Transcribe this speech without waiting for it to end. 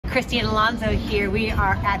Christy and Alonso here. We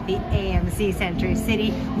are at the AMC Century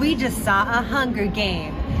City. We just saw a Hunger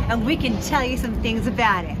Game, and we can tell you some things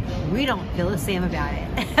about it. We don't feel the same about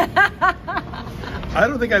it. I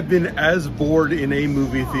don't think I've been as bored in a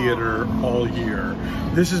movie theater all year.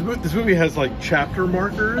 This movie has like chapter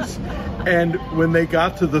markers, and when they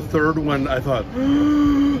got to the third one, I thought,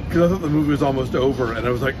 because I thought the movie was almost over, and I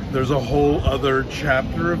was like, there's a whole other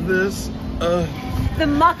chapter of this. The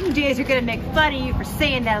Mockingjays are gonna make fun of you for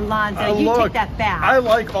saying that, Alonso. You take that back. I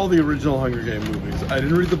like all the original Hunger Game movies. I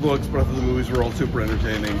didn't read the books, but I thought the movies were all super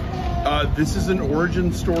entertaining. This is an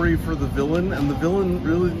origin story for the villain, and the villain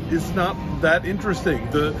really is not that interesting.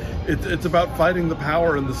 It's about fighting the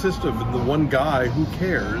power in the system, and the one guy who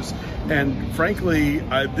cares. And frankly,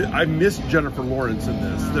 I miss Jennifer Lawrence in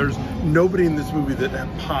this. There's nobody in this movie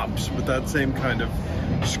that pops with that same kind of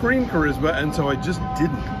screen charisma, and so I just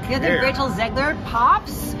didn't care. You think Rachel Zegler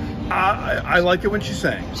pops? I like it when she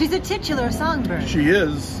sang. She's a titular songbird. She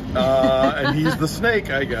is, and he's the snake,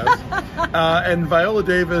 I guess. And Viola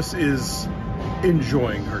Davis is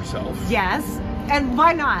enjoying herself. Yes, and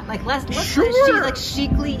why not? Like, sure. She's like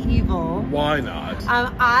chicly evil. Why not?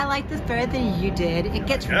 I like this better than you did. It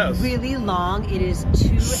gets really long. It is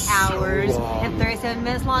 2 hours and 37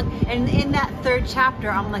 minutes long. And in that third chapter,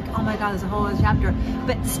 I'm like, oh my God, there's a whole other chapter.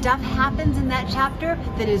 But stuff happens in that chapter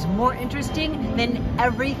that is more interesting than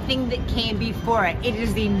everything that came before it. It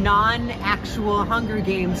is the non-actual Hunger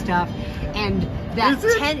Games stuff. And that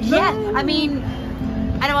yeah, I mean,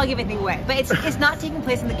 I don't want to give anything away, but it's not taking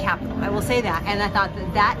place in the Capitol. I will say that. And I thought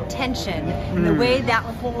that tension and the way that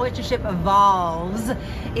whole relationship evolves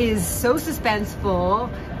is so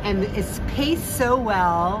suspenseful and it's paced so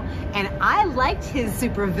well. And I liked his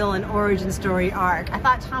supervillain origin story arc. I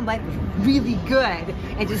thought Tom Blyth was really good.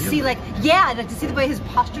 And to see like to see the way his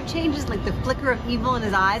posture changes, like the flicker of evil in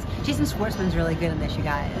his eyes. Jason Schwartzman's really good in this, you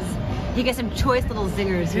guys. He gets some choice little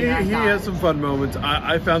zingers here. He has some fun moments.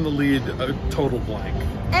 I found the lead a total blank.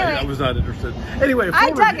 Anyway, I was not interested. Anyway,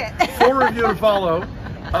 full review to follow.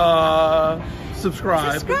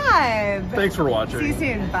 Subscribe. Subscribe. Thanks for watching. See you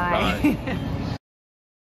soon. Bye. Bye.